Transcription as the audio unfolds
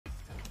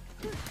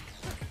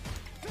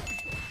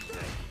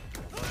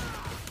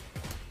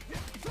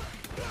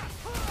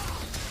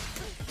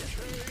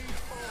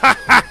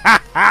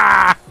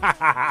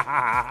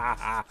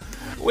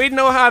We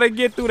know how to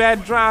get through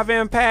that drive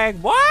impact,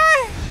 boy.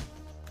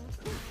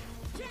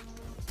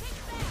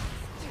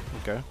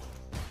 Okay.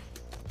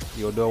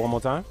 You gonna do it one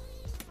more time?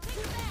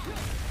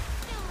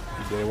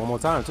 You did it one more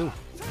time too.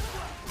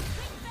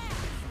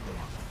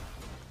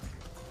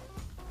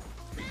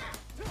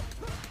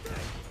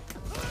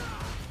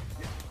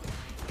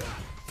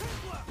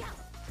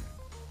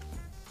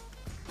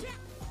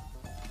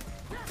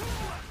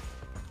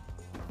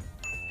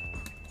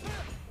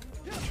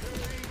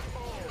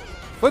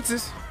 What's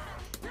this?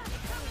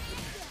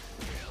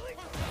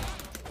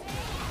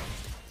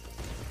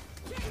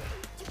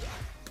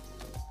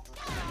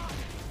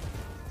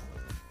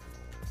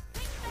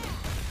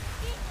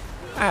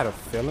 I had a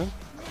feeling.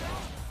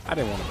 I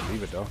didn't want to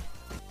believe it though.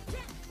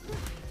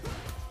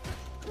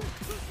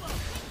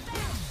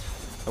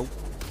 Oh,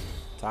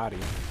 tired of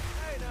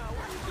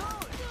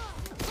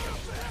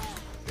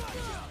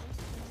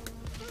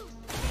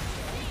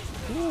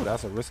you. Ooh,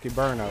 that's a risky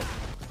burnout.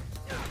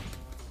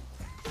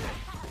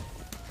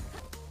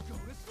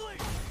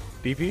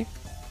 DP?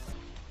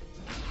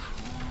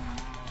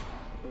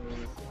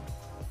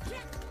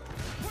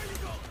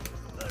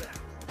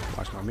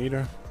 Watch my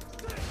meter.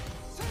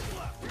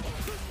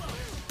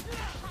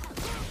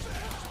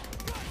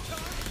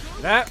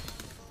 That.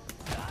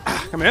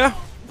 Come here.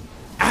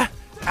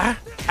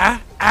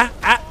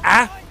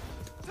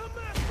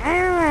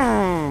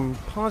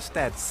 Punch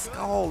that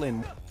skull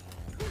in.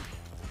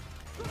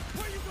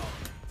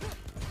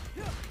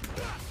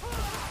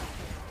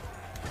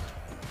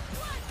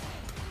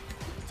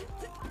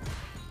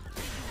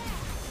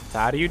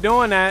 Tired of you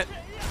doing that.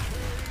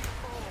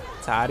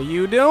 Tired of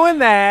you doing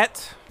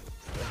that.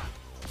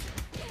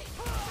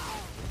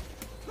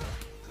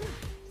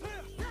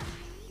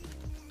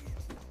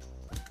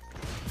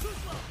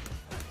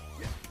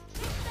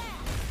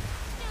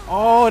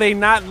 Oh, they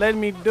not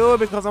letting me do it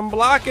because I'm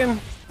blocking.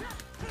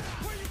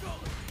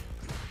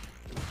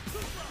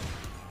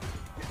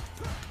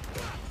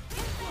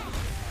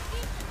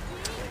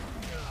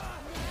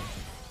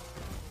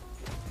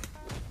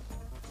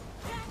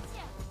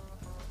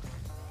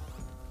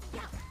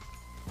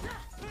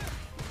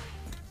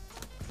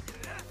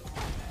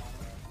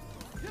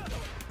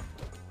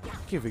 I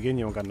keep forgetting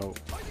you don't got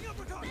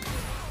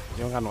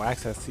no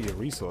access to your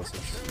resources.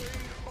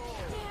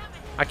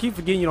 I keep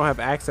forgetting you don't have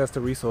access to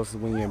resources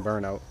when you're in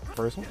burnout.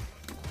 First one.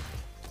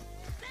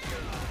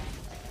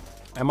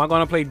 Am I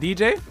gonna play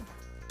DJ?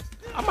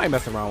 I might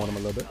mess around with him a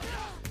little bit.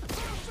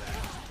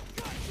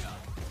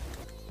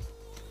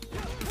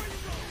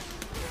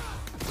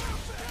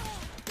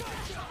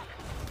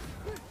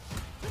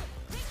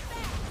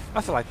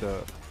 That's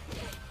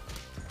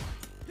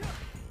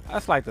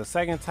like the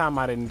second time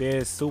I didn't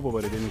did super,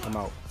 but it didn't come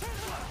out.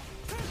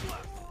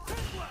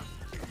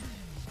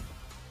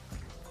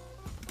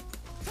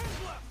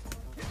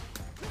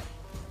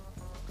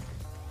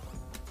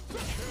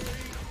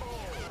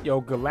 Yo,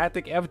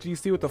 Galactic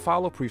FGC with the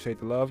follow. Appreciate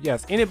the love.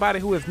 Yes, anybody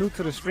who is new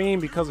to the stream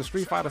because of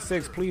Street Fighter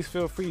 6, please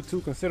feel free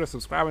to consider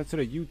subscribing to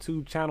the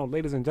YouTube channel.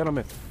 Ladies and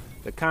gentlemen,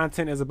 the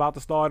content is about to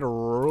start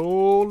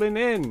rolling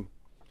in.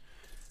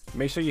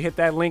 Make sure you hit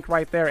that link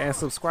right there and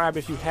subscribe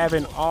if you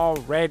haven't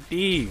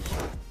already.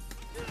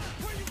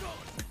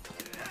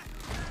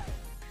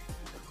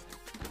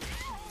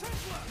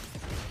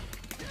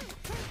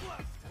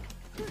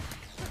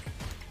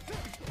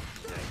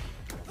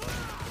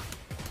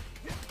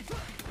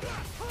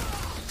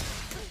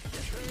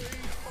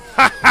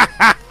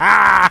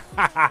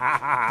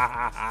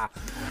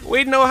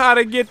 We know how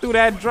to get through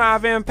that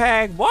drive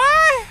impact, boy.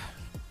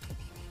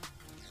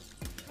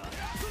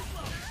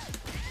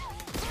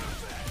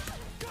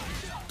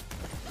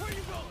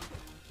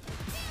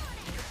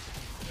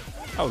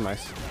 That was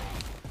nice.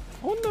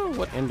 I wonder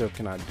what ender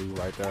can I do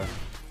right there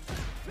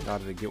in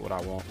order to get what I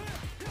want.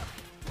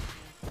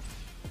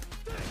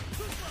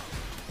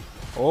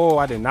 Oh,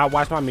 I did not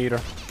watch my meter.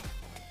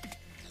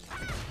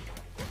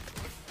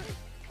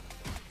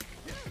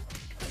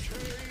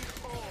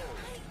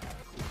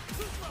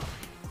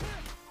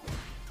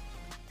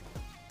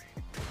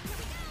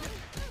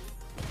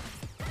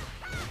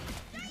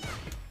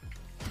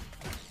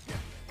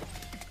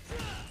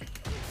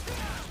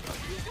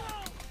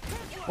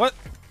 What?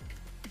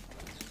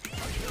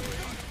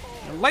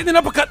 Lightning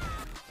uppercut!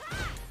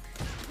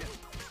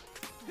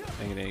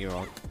 Dang it, there you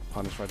go.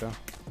 Punish right there.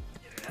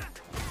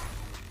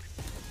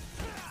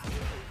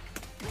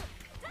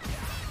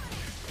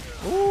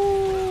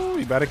 Ooh,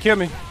 you better kill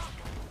me.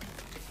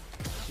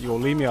 You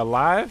gonna leave me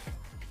alive?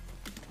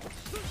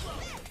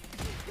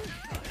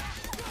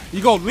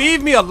 You gonna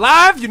leave me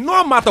alive? You know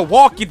I'm about to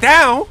walk you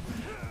down.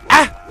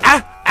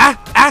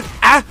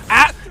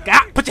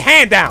 Put your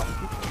hand down.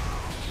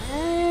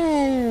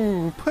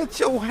 Put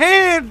your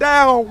hand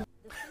down.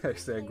 I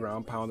said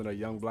ground pounding a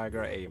young black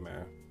girl. Hey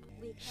man,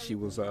 she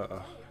was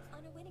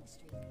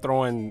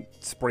throwing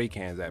spray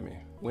cans at me.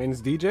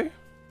 Wins DJ?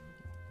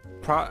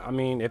 I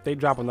mean, if they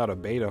drop another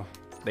beta,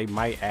 they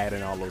might add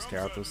in all those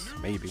characters.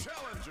 Maybe.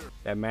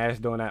 That mash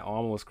doing that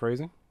armor was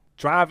crazy.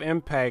 Drive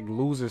impact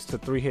loses to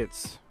 3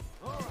 hits.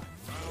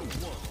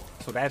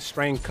 So that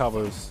string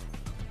covers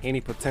any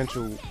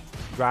potential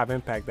drive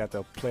impact that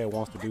the player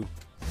wants to do.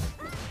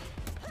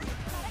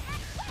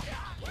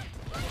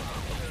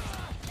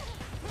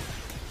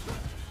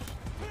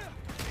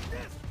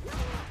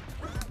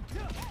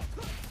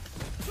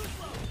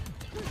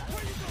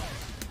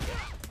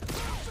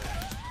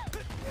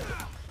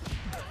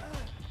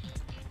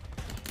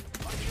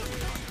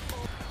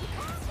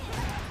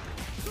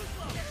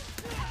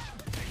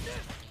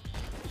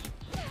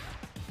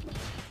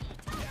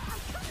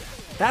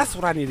 That's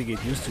what I need to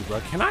get used to, bro.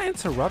 Can I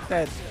interrupt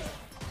that?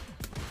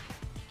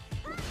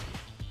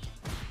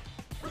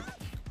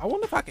 I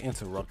wonder if I can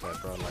interrupt that,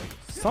 bro. Like,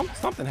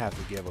 something has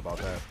to give about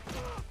that.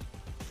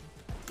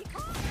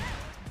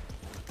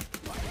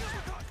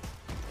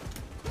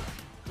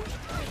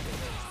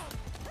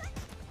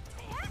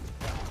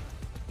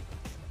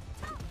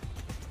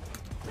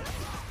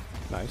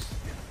 Nice.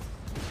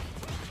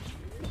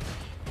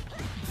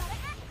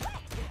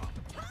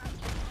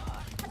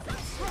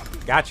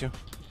 Got you.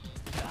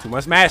 Too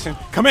much mashing.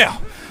 Come here.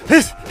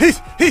 He's.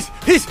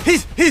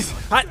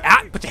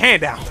 Put your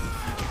hand down.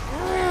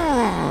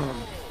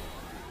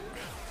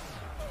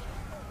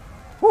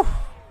 Whew.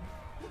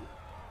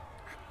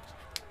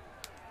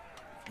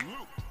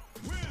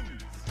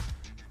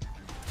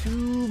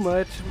 Too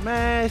much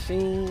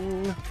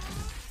mashing.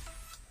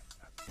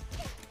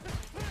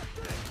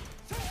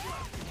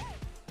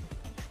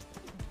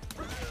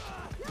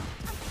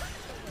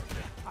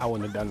 I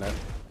wouldn't have done that.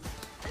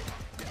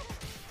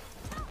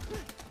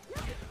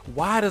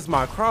 Why does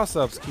my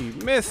cross-ups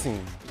keep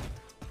missing?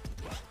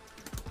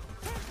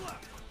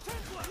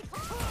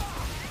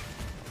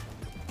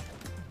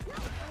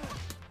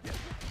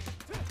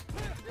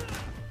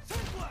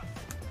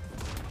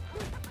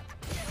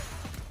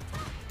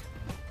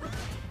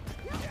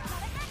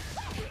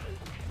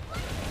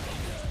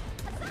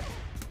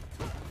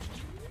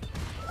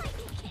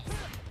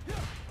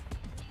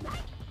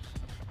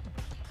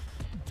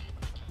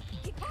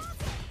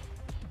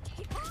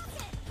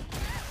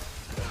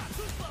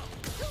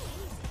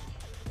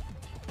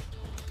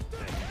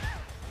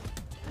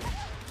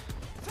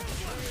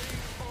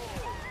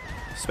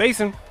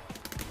 Spacing.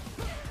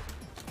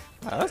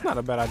 That's not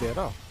a bad idea at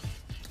all.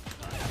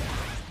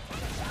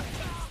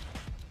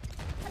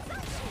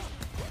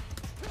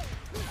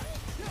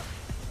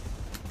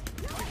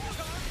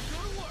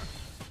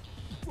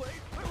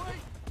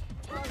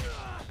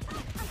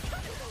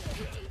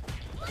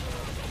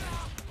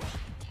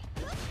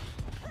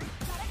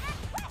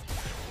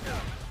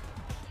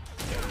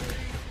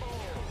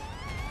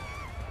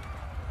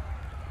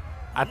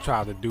 I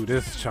tried to do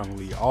this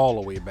Chung-Li all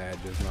the way bad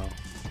just now.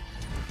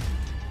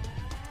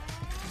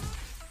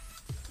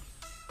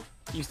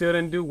 You still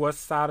didn't do what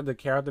side of the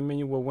character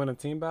menu will win a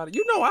team battle?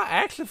 You know, I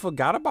actually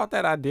forgot about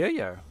that idea,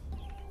 yeah.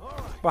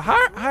 But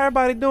how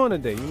everybody doing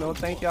today? You know,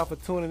 thank y'all for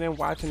tuning in,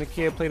 watching the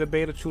kid play the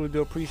beta. Truly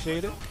do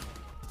appreciate it.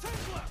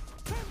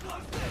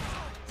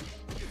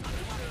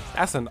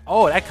 That's an,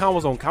 oh, that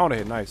combo's on counter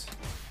hit, nice.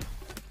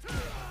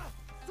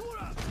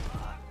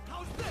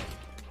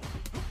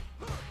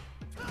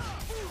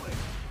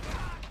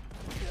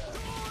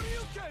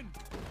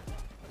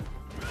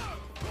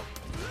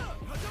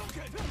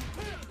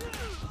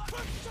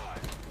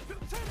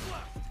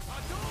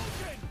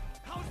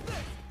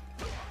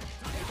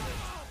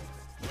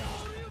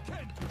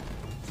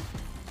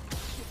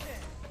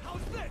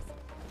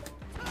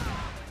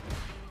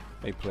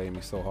 They played me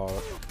so hard.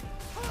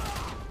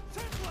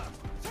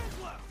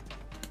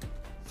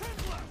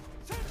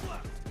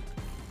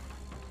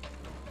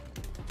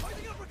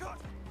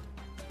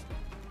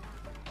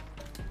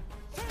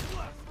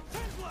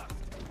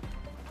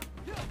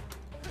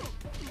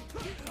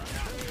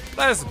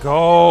 Let's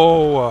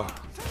go.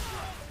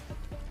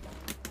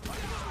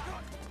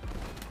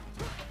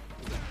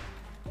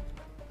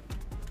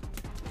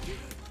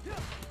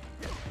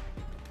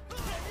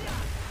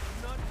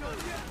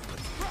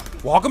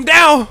 Walk him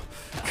down.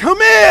 Come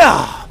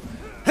here!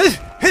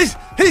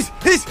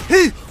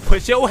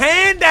 Put your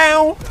hand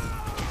down!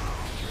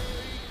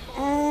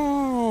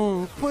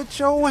 Put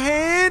your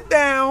hand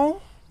down!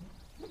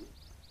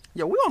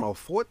 Yo, we on a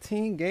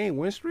 14-game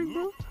win streak,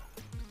 bro?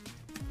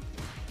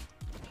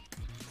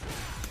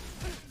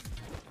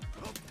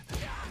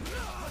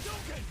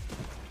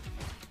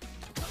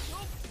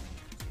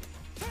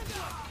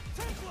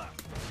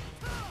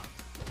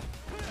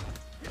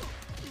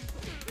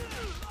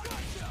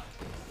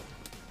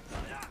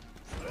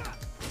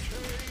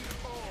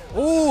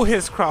 Ooh,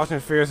 his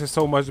crouching fierce is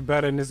so much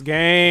better in this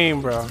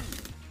game, bro.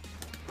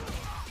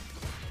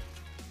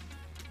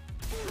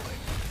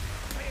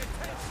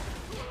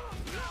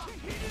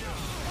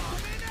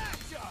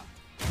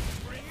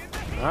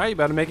 All right, you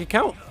better make it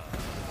count.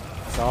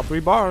 It's all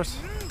 3 bars.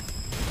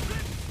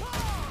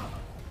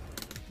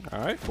 All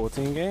right,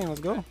 14 game,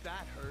 let's go.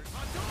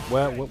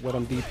 Where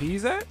them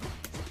DPs at?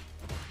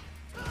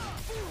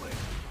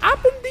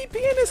 I've been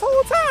DPing this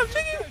whole time,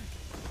 nigga.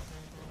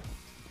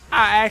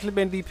 I actually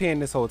been DPing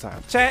this whole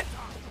time. Chat.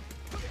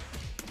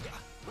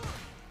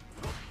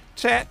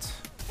 Chat.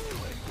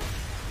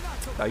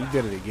 Oh, you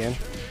did it again.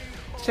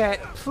 Chat.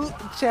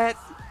 Chat.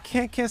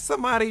 Can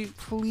somebody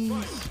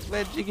please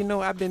let Jiggy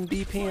know I've been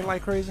DPing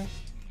like crazy?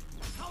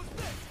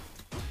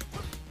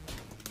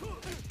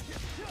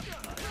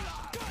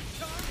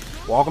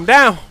 Walk him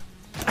down.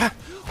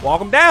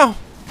 Walk him down.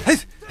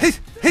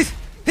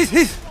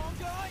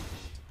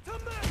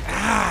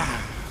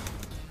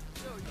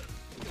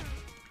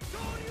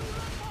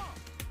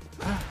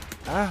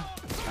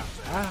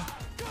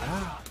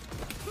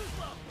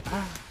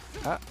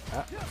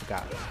 I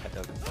forgot. That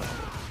doesn't sound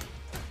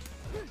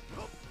good.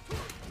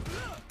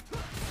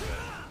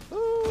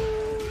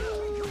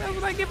 Ooh, that's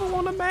what I give her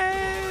on the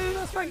match.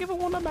 That's what I give her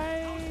on the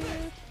match.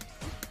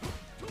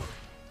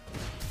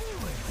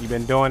 You've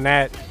been doing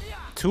that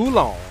too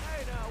long.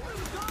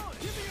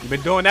 You've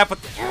been doing that for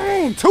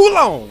too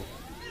long.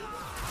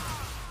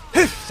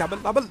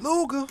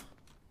 Shabba-labba-looga.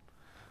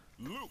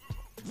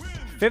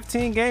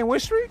 15 game win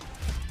streak?